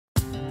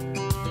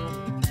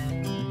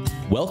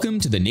Welcome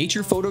to the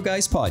Nature Photo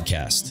Guys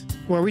podcast,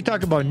 where we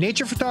talk about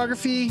nature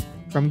photography,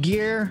 from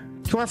gear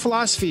to our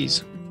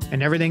philosophies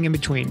and everything in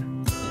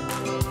between.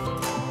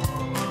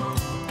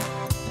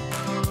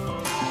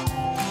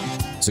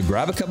 So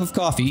grab a cup of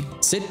coffee,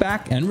 sit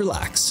back and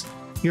relax.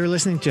 You're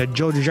listening to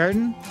Joe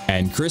Desjardins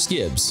and Chris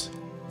Gibbs,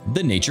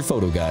 the Nature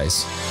Photo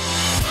Guys.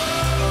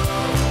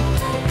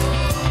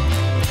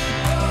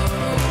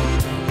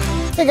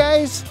 Hey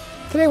guys,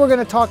 today we're going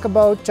to talk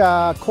about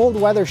cold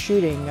weather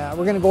shooting.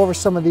 We're going to go over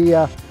some of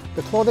the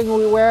clothing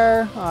we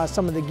wear,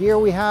 some of the gear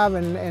we have,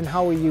 and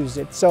how we use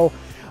it. So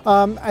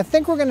I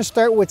think we're going to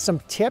start with some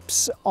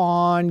tips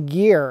on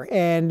gear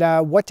and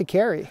what to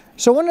carry.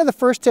 So one of the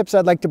first tips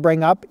I'd like to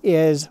bring up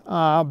is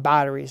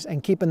batteries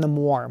and keeping them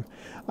warm.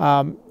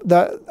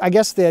 I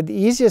guess the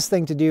easiest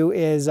thing to do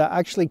is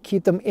actually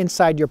keep them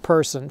inside your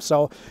person.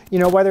 So, you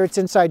know, whether it's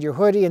inside your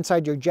hoodie,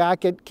 inside your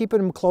jacket, keeping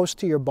them close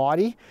to your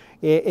body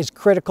is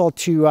critical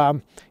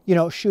to, you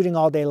know, shooting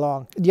all day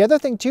long. The other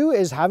thing too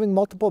is having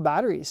multiple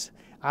batteries.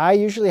 I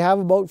usually have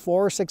about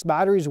 4 or 6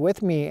 batteries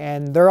with me,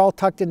 and they're all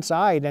tucked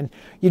inside. And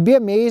you'd be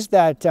amazed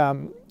at,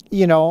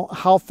 you know,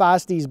 how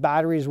fast these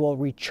batteries will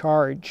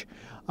recharge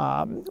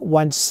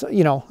once,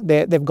 you know,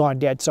 they've gone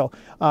dead. So,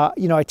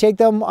 you know, I take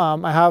them,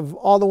 I have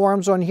all the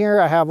worms on here,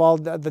 I have all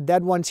the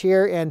dead ones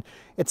here, and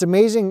it's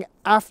amazing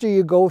after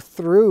you go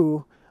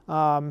through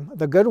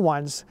the good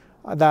ones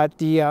that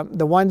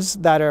the ones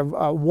that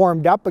are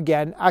warmed up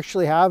again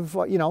actually have,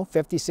 you know,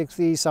 50,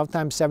 60,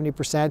 sometimes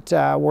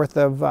 70% worth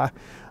of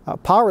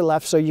power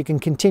left, so you can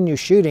continue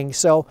shooting.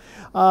 So,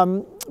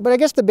 but I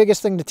guess the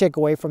biggest thing to take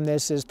away from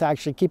this is to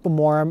actually keep them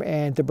warm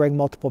and to bring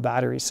multiple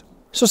batteries.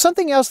 So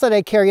something else that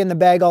I carry in the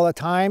bag all the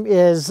time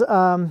is,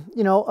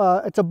 you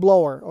know, it's a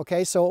blower,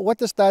 okay? So what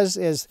this does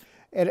is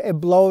it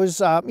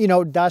blows, you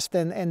know, dust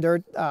and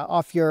dirt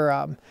off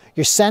your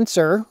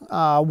sensor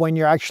when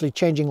you're actually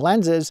changing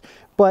lenses.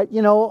 But,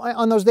 you know,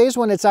 on those days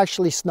when it's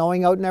actually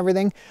snowing out and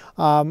everything,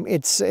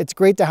 it's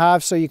great to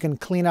have so you can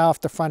clean off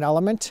the front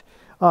element.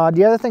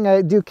 The other thing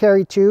I do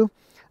carry too,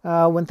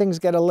 when things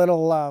get a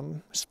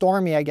little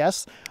stormy, I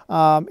guess,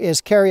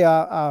 is carry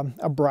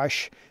a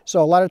brush.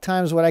 So a lot of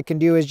times what I can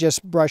do is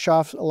just brush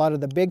off a lot of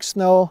the big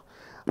snow.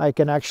 I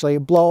can actually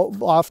blow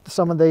off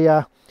some of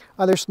the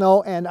other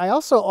snow. And I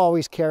also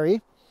always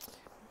carry,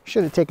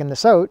 should have taken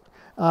this out,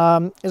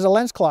 is a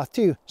lens cloth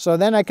too. So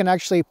then I can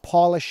actually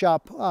polish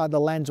up the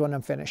lens when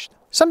I'm finished.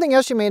 Something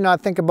else you may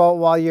not think about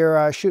while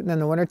you're shooting in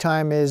the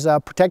wintertime is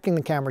protecting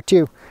the camera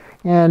too.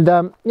 And,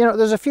 you know,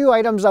 there's a few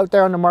items out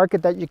there on the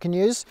market that you can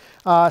use.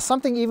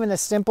 Something even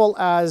as simple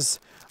as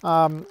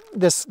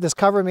this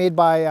cover made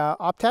by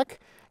Optech.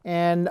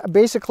 And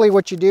basically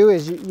what you do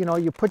is, you know,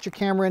 you put your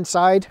camera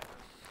inside.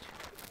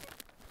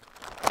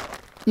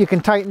 You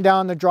can tighten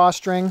down the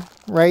drawstring,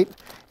 right?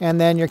 And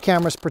then your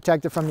camera's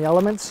protected from the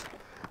elements.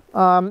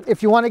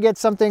 If you want to get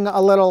something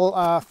a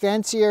little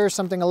fancier,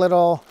 something a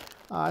little,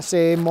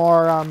 say,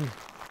 more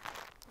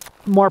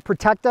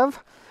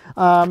protective,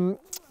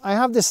 I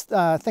have this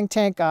Think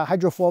Tank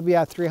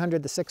Hydrophobia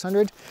 300 to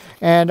 600,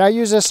 and I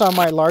use this on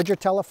my larger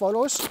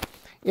telephotos.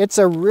 It's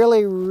a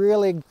really,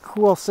 really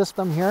cool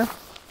system here.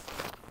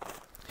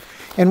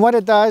 And what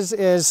it does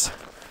is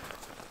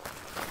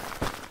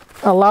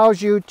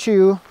allows you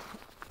to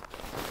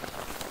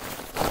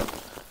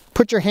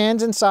put your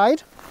hands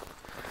inside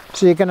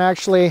so you can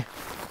actually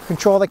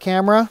control the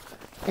camera,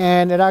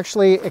 and it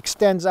actually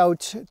extends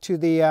out to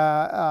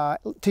the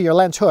to your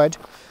lens hood.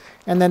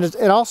 And then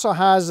it also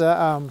has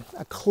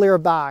a clear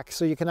back,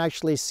 so you can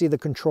actually see the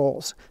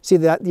controls, see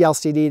the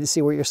LCD to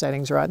see where your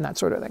settings are at and that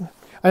sort of thing.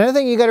 Another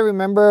thing you got to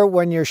remember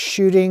when you're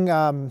shooting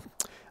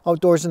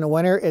outdoors in the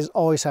winter is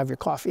always have your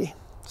coffee.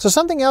 So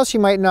something else you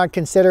might not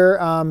consider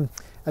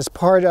as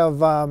part of,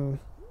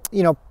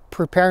 you know,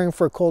 preparing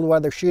for cold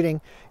weather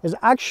shooting is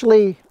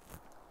actually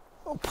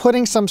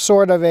putting some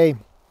sort of a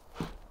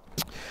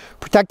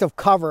protective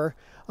cover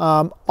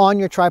on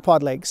your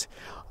tripod legs.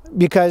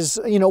 Because,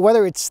 you know,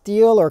 whether it's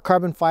steel or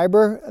carbon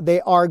fiber,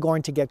 they are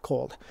going to get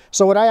cold.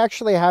 So what I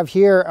actually have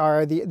here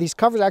are these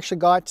covers I actually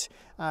got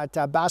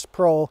at Bass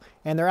Pro,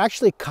 and they're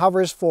actually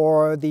covers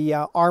for the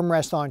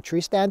armrest on tree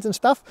stands and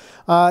stuff.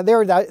 They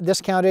were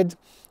discounted.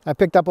 I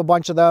picked up a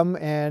bunch of them,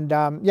 and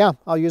yeah,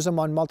 I'll use them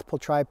on multiple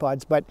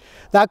tripods. But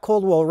that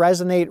cold will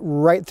resonate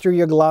right through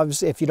your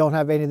gloves if you don't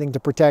have anything to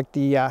protect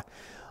the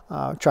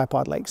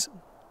tripod legs.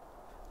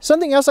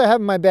 Something else I have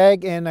in my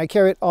bag, and I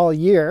carry it all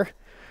year,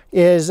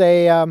 is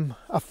a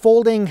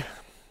folding,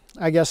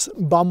 I guess,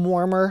 bum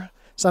warmer,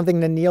 something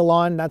to kneel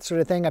on, that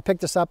sort of thing. I picked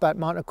this up at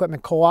Mountain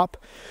Equipment Co-op.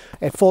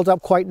 It folds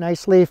up quite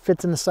nicely,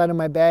 fits in the side of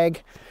my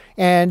bag.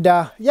 And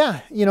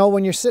yeah, you know,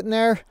 when you're sitting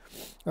there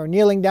or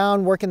kneeling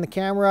down, working the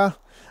camera,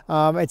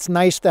 it's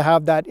nice to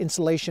have that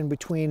insulation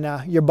between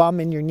your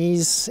bum and your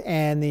knees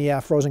and the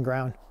frozen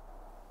ground.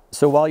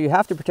 So while you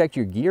have to protect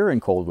your gear in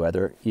cold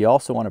weather, you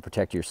also want to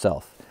protect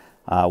yourself.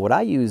 What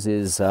I use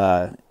is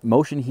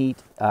motion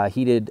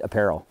heated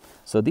apparel.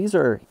 So these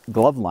are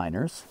glove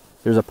liners.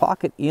 There's a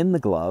pocket in the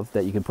glove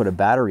that you can put a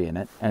battery in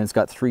it, and it's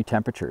got 3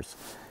 temperatures.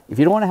 If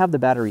you don't want to have the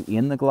battery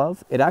in the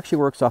glove, it actually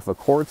works off a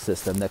cord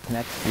system that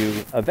connects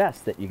to a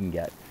vest that you can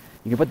get.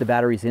 You can put the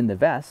batteries in the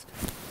vest,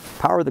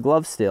 power the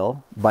glove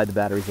still by the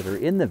batteries that are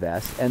in the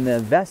vest, and the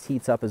vest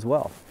heats up as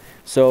well.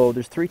 So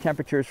there's 3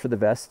 temperatures for the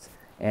vest,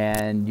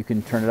 and you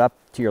can turn it up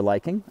to your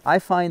liking. I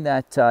find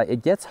that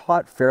it gets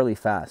hot fairly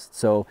fast,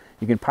 so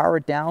you can power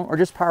it down or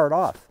just power it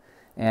off.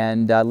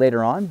 And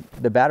later on,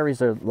 the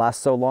batteries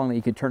last so long that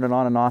you can turn it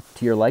on and off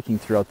to your liking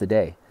throughout the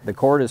day. The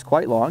cord is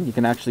quite long. You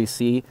can actually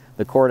see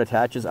the cord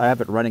attaches. I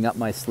have it running up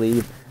my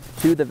sleeve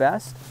to the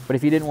vest, but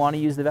if you didn't want to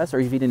use the vest,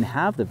 or if you didn't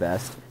have the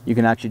vest, you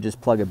can actually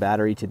just plug a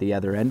battery to the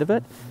other end of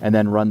it and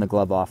then run the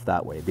glove off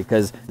that way,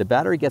 because the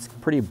battery gets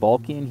pretty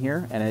bulky in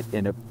here and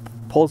it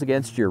pulls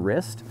against your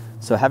wrist.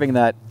 So having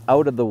that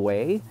out of the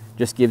way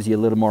just gives you a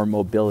little more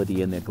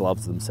mobility in the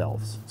gloves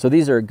themselves. So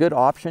these are a good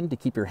option to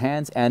keep your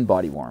hands and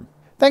body warm.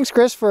 Thanks,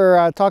 Chris,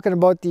 for talking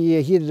about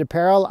the heated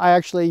apparel. I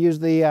actually use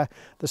the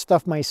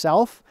stuff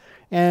myself.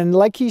 And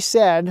like he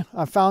said,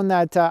 I found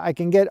that I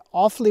can get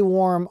awfully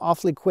warm,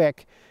 awfully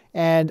quick,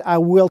 and I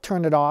will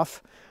turn it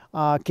off,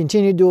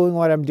 continue doing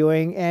what I'm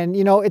doing. And,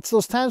 you know, it's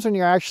those times when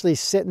you're actually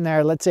sitting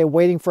there, let's say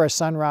waiting for a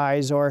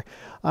sunrise, or,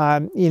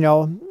 you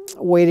know,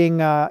 waiting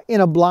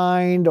in a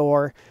blind,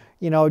 or,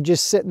 you know,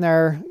 just sitting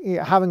there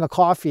having a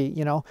coffee,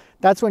 you know,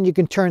 that's when you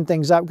can turn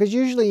things up, because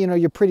usually, you know,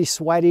 you're pretty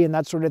sweaty and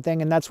that sort of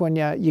thing, and that's when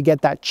you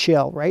get that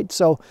chill, right?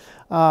 So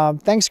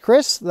thanks,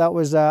 Chris. That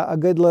was a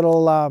good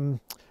little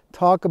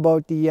talk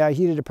about the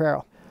heated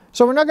apparel.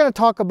 So we're not going to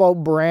talk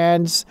about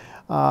brands,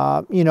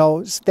 you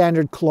know,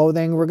 standard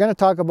clothing. We're going to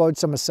talk about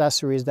some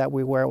accessories that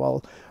we wear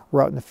while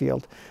we're out in the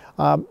field.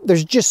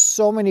 There's just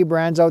so many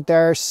brands out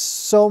there,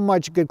 so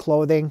much good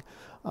clothing.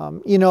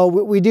 You know,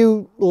 we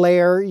do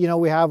layer, you know,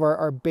 we have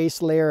our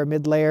base layer, our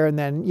mid layer, and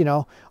then, you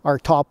know, our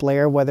top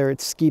layer, whether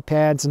it's ski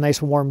pants, a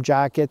nice warm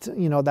jacket,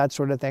 you know, that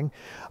sort of thing.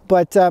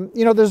 But,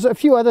 you know, there's a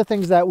few other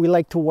things that we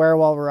like to wear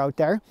while we're out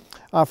there.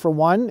 For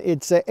one,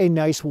 it's a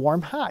nice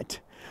warm hat.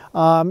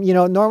 You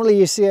know, normally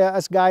you see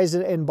us guys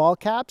in ball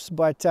caps,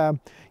 but,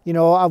 you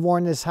know, I've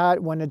worn this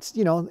hat when it's,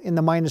 you know, in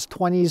the minus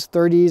 20s,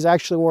 30s. I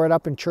actually wore it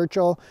up in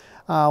Churchill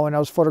when I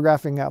was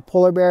photographing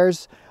polar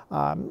bears.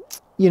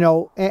 You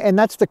know, and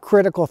that's the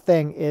critical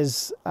thing,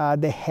 is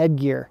the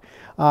headgear.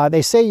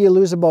 They say you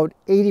lose about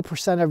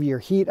 80% of your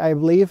heat, I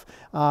believe,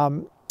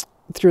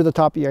 through the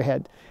top of your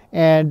head.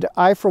 And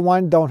I, for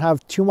one, don't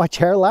have too much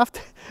hair left,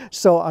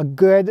 so a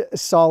good,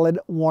 solid,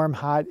 warm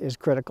hat is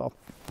critical.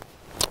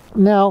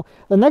 Now,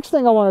 the next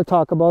thing I want to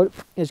talk about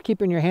is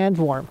keeping your hands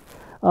warm.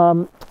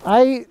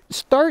 I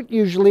start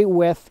usually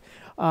with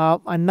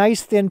a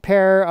nice thin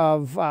pair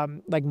of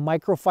like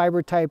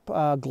microfiber type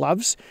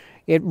gloves.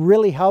 It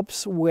really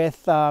helps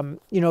with,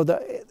 you know,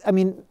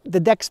 the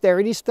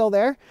dexterity is still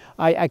there.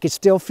 I could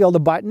still feel the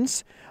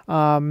buttons,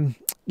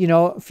 you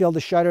know, feel the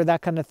shutter,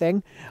 that kind of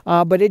thing.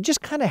 But it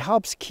just kind of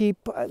helps keep,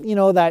 you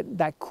know,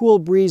 that cool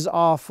breeze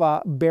off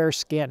bare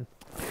skin.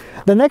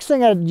 The next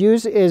thing I'd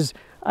use is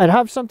I'd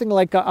have something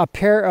like a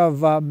pair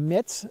of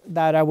mitts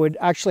that I would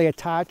actually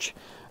attach,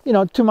 you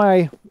know, to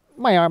my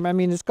arm. I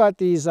mean, it's got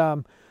these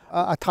a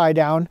tie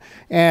down,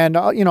 and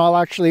you know, I'll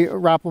actually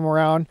wrap them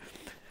around.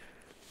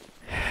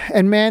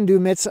 And man, do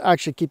mitts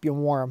actually keep you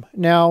warm.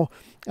 Now,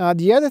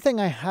 the other thing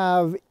I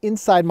have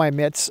inside my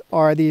mitts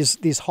are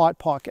these hot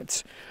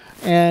pockets,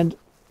 and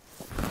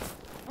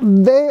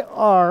these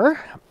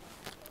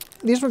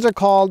ones are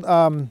called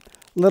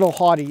Little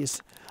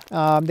Hotties.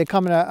 They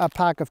come in a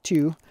pack of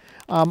 2.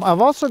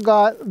 I've also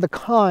got the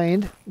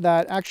kind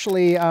that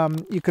actually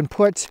you can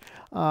put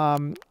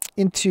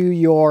into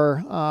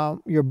your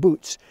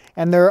boots,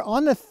 and they're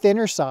on the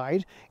thinner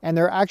side, and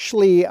they're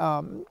actually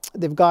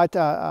they've got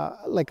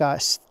like a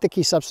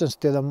sticky substance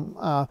to them,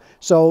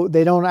 so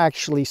they don't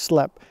actually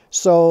slip.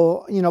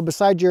 So, you know,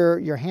 beside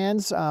your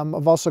hands,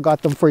 I've also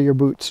got them for your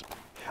boots.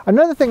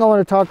 Another thing I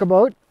want to talk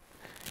about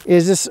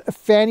is this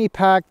fanny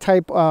pack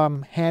type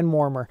hand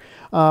warmer.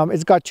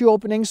 It's got 2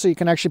 openings, so you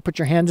can actually put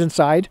your hands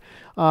inside.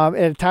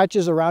 It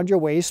attaches around your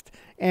waist.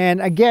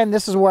 And again,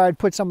 this is where I'd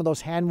put some of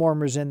those hand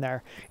warmers in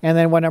there. And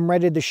then when I'm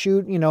ready to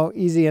shoot, you know,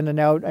 easy in and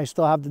out, I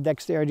still have the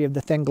dexterity of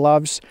the thin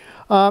gloves.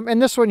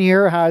 And this one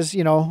here has,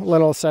 you know, a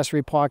little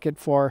accessory pocket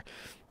for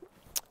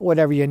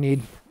whatever you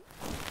need.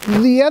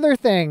 The other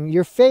thing,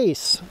 your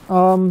face.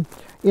 You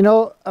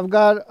know, I've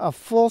got a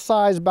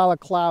full-size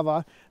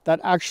balaclava that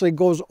actually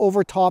goes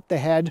over top the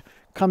head,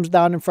 comes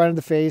down in front of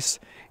the face,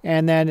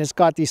 and then it's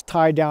got these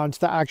tie downs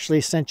to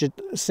actually cinch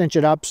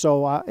it up,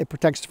 so it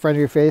protects the front of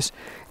your face.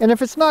 And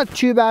if it's not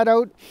too bad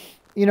out,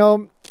 you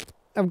know,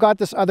 I've got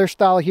this other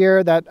style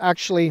here that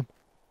actually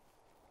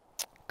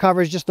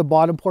covers just the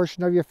bottom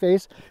portion of your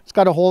face. It's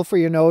got a hole for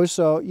your nose,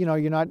 so, you know,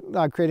 you're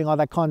not creating all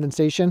that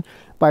condensation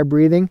by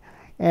breathing.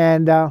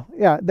 And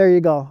yeah, there you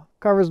go.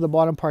 Covers the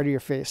bottom part of your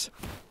face.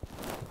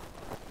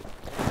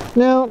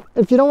 Now,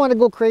 if you don't want to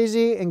go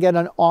crazy and get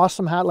an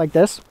awesome hat like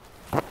this,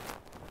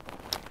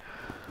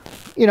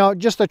 you know,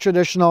 just a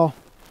traditional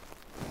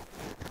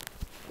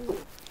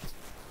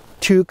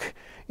toque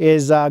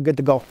is good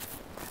to go.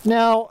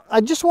 Now,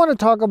 I just want to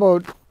talk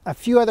about a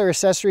few other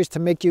accessories to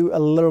make you a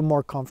little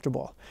more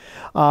comfortable.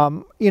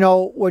 You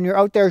know, when you're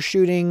out there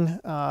shooting,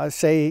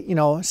 say, you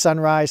know,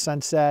 sunrise,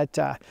 sunset,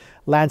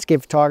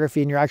 landscape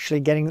photography, and you're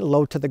actually getting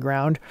low to the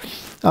ground,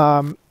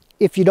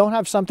 if you don't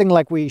have something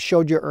like we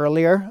showed you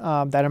earlier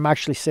that I'm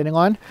actually sitting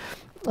on,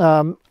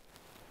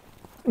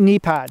 knee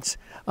pads.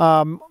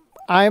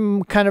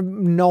 I'm kind of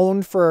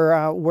known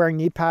for wearing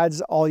knee pads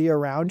all year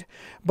round,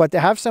 but to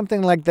have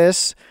something like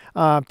this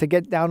to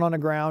get down on the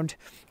ground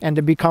and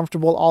to be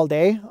comfortable all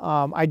day,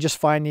 I just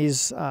find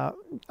these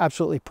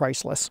absolutely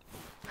priceless.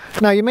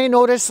 Now you may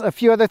notice a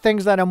few other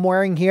things that I'm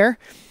wearing here.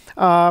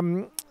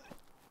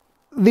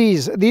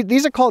 These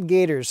are called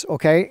gaiters,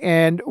 okay?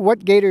 And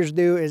what gaiters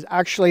do is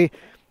actually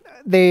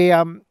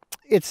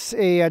it's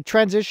a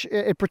transition.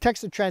 It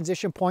protects the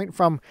transition point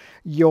from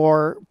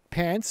your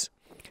pants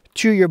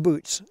to your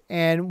boots,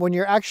 and when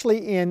you're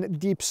actually in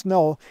deep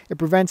snow, it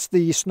prevents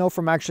the snow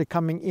from actually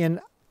coming in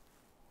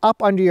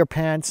up under your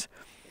pants,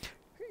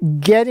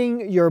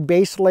 getting your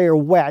base layer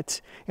wet.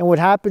 And what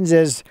happens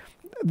is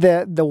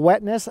the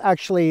wetness,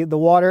 actually the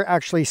water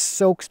actually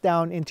soaks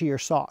down into your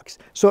socks,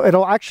 so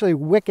it'll actually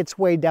wick its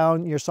way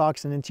down your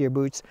socks and into your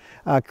boots,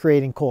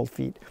 creating cold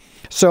feet.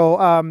 So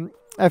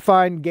I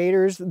find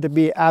gaiters to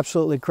be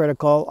absolutely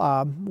critical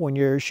when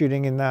you're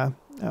shooting in the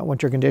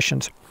winter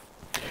conditions.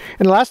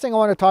 And the last thing I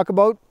want to talk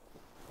about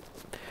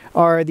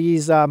are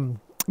these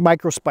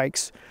micro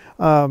spikes.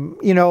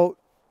 You know,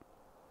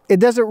 it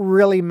doesn't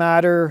really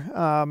matter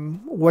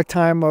what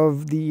time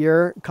of the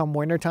year come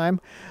winter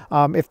time.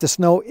 If the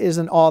snow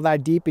isn't all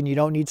that deep and you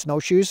don't need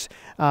snowshoes,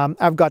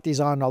 I've got these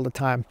on all the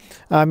time.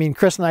 I mean,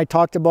 Chris and I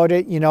talked about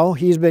it. You know,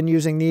 he's been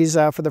using these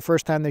for the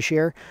first time this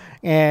year,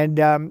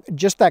 and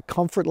just that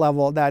comfort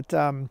level,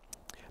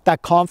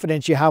 that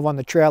confidence you have on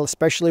the trail,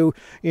 especially,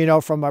 you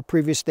know, from a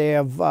previous day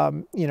of,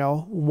 you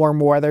know, warm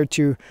weather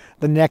to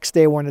the next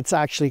day when it's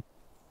actually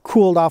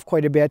cooled off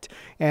quite a bit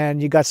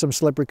and you got some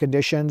slippery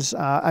conditions.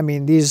 I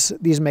mean,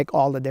 these make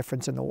all the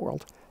difference in the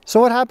world. So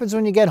what happens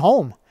when you get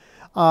home?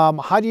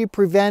 How do you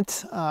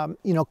prevent,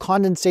 you know,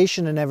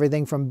 condensation and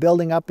everything from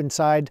building up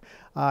inside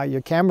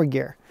your camera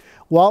gear?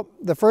 Well,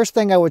 the first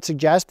thing I would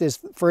suggest is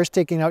first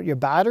taking out your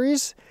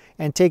batteries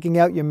and taking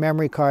out your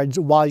memory cards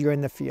while you're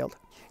in the field.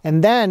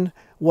 And then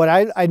what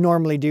I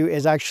normally do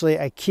is actually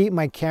I keep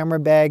my camera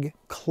bag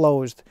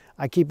closed.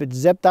 I keep it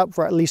zipped up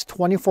for at least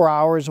 24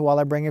 hours while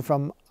I bring it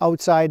from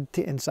outside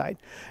to inside.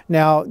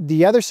 Now,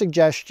 the other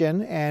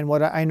suggestion, and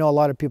what I know a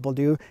lot of people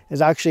do,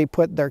 is actually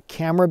put their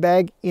camera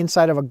bag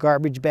inside of a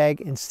garbage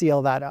bag and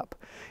seal that up.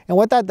 And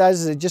what that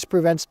does is it just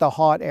prevents the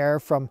hot air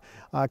from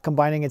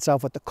combining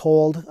itself with the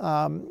cold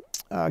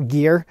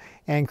gear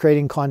and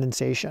creating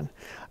condensation.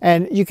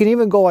 And you can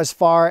even go as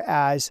far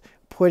as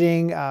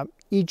putting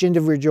each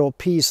individual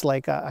piece,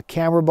 like a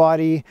camera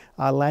body,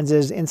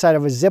 lenses, inside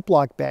of a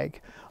Ziploc bag.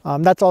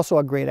 That's also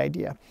a great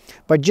idea.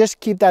 But just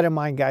keep that in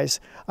mind, guys.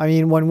 I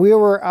mean, when we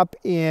were up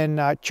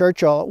in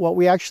Churchill, what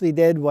we actually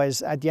did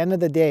was, at the end of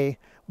the day,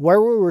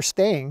 where we were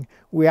staying,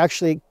 we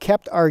actually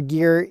kept our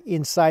gear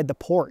inside the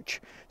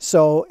porch.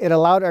 So it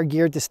allowed our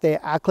gear to stay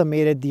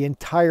acclimated the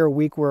entire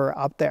week we were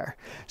up there.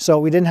 So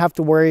we didn't have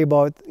to worry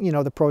about, you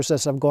know, the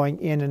process of going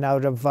in and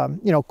out of,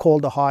 you know,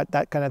 cold to hot,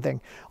 that kind of thing.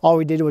 All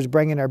we did was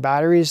bring in our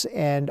batteries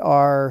and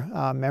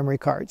our memory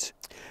cards.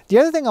 The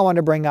other thing I want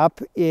to bring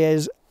up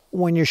is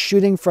when you're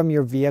shooting from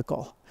your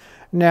vehicle.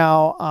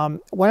 Now,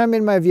 when I'm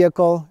in my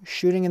vehicle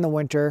shooting in the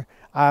winter,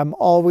 I'm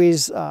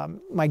always,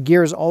 my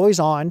gear is always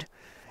on,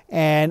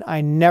 and I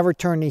never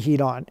turn the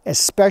heat on,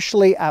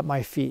 especially at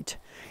my feet.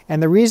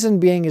 And the reason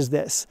being is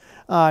this.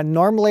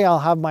 Normally I'll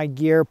have my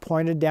gear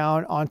pointed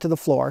down onto the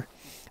floor,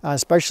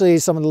 especially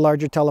some of the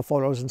larger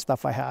telephotos and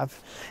stuff I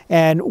have.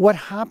 And what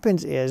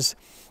happens is,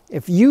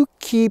 if you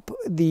keep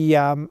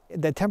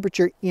the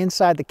temperature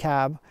inside the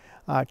cab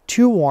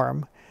too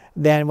warm,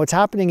 then what's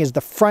happening is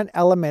the front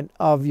element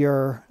of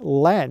your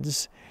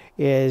lens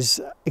is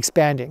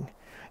expanding.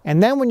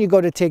 And then when you go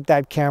to take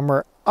that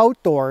camera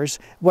outdoors,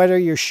 whether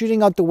you're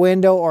shooting out the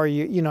window or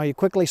you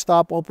quickly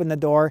stop, open the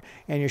door,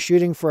 and you're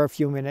shooting for a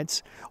few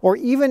minutes, or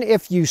even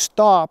if you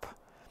stop,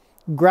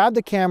 grab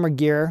the camera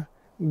gear,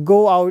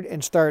 go out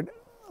and start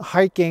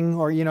hiking,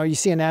 or you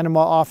see an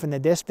animal off in the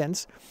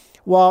distance,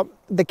 well,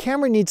 the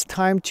camera needs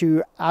time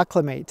to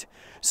acclimate.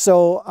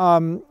 So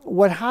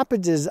what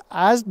happens is,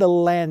 as the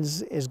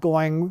lens is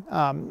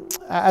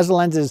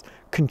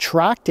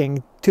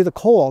contracting to the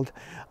cold,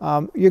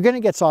 you're going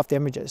to get soft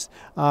images,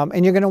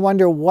 and you're going to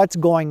wonder what's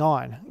going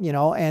on,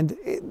 and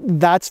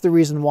that's the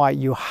reason why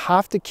you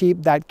have to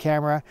keep that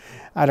camera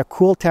at a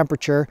cool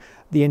temperature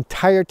the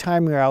entire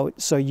time you're out,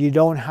 so you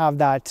don't have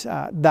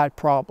that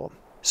problem.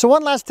 So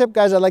one last tip,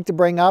 guys, I'd like to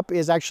bring up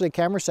is actually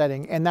camera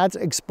setting, and that's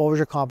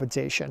exposure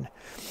compensation.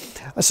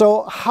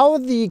 So how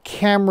the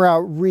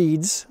camera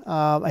reads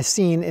a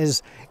scene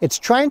is it's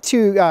trying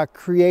to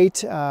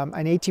create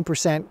an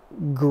 18%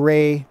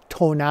 gray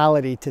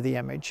tonality to the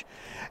image.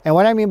 And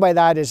what I mean by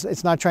that is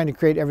it's not trying to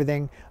create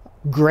everything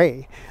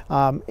gray.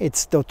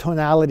 It's the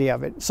tonality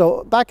of it.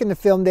 So back in the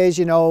film days,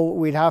 you know,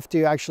 we'd have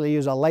to actually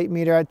use a light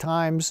meter at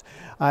times,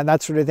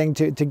 that sort of thing,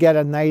 to get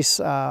a nice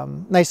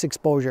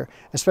exposure,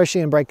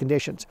 especially in bright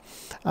conditions.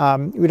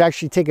 We'd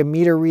actually take a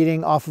meter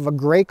reading off of a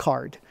gray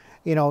card,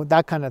 you know,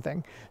 that kind of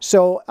thing.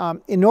 So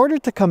in order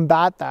to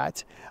combat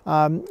that,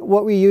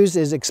 what we use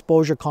is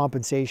exposure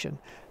compensation.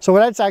 So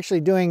what that's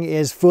actually doing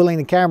is fooling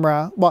the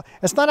camera. Well,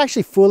 it's not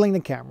actually fooling the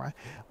camera.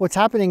 What's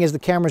happening is the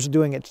camera's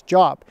doing its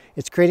job.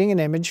 It's creating an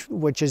image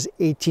which is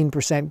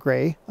 18%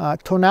 gray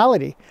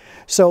tonality.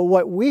 So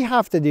what we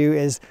have to do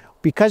is,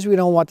 because we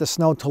don't want the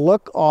snow to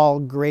look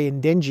all gray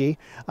and dingy,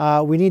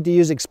 we need to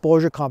use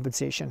exposure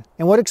compensation.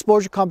 And what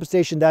exposure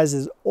compensation does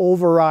is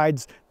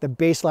overrides the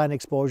baseline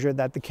exposure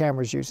that the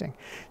camera is using.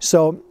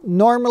 So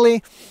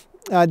normally,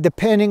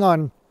 depending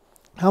on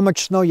how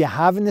much snow you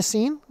have in the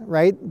scene,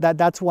 right?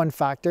 That's one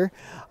factor.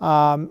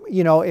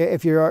 You know,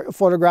 if you're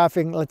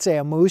photographing, let's say,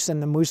 a moose,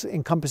 and the moose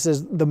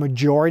encompasses the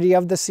majority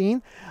of the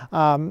scene,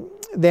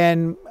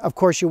 then of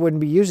course you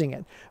wouldn't be using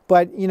it.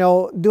 But, you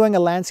know, doing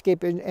a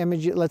landscape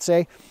image, let's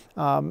say,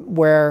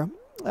 where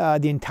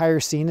the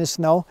entire scene is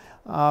snow,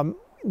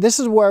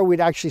 this is where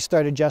we'd actually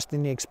start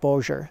adjusting the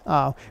exposure.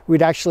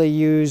 We'd actually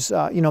use,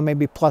 you know,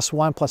 maybe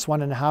 +1,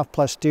 +1.5,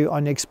 +2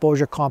 on the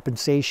exposure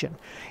compensation.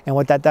 And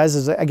what that does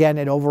is, again,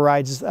 it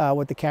overrides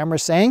what the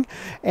camera's saying,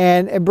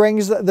 and it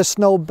brings the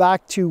snow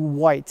back to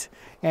white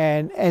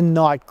and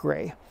not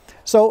gray.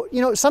 So,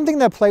 you know, something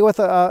to play with,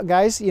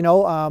 guys. You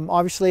know,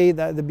 obviously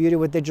the beauty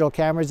with digital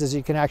cameras is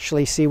you can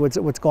actually see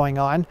what's going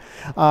on.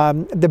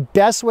 The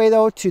best way,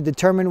 though, to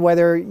determine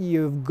whether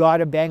you've got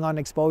a bang on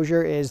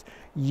exposure is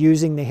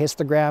using the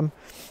histogram,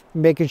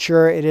 making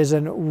sure it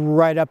isn't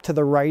right up to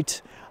the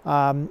right,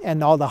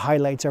 and all the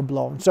highlights are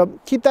blown. So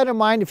keep that in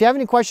mind. If you have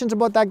any questions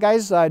about that,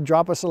 guys,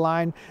 drop us a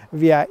line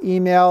via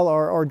email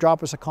or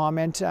drop us a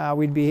comment.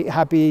 We'd be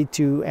happy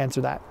to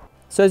answer that.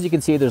 So as you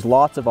can see, there's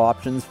lots of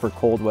options for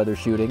cold weather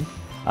shooting.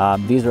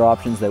 These are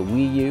options that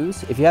we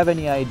use. If you have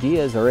any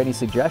ideas or any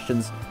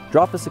suggestions,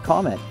 drop us a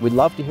comment. We'd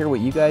love to hear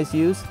what you guys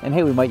use, and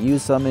hey, we might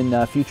use some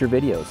in future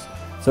videos.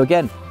 So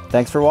again,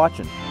 thanks for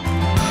watching.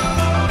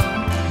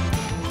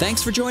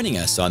 Thanks for joining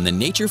us on the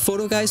Nature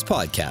Photo Guys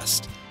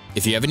podcast.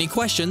 If you have any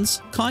questions,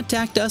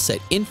 contact us at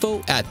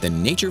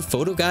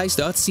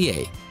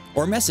info@thenaturephotoguys.ca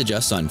or message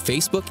us on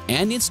Facebook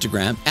and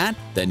Instagram at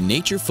the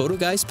Nature Photo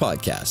Guys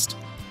podcast.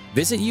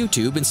 Visit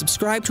YouTube and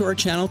subscribe to our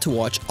channel to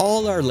watch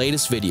all our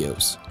latest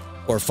videos.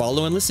 Or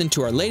follow and listen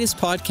to our latest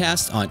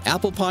podcast on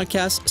Apple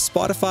Podcasts,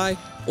 Spotify,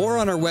 or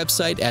on our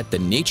website at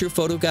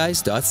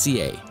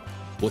thenaturephotoguys.ca.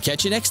 We'll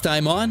catch you next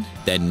time on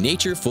the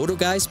Nature Photo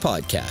Guys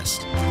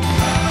podcast.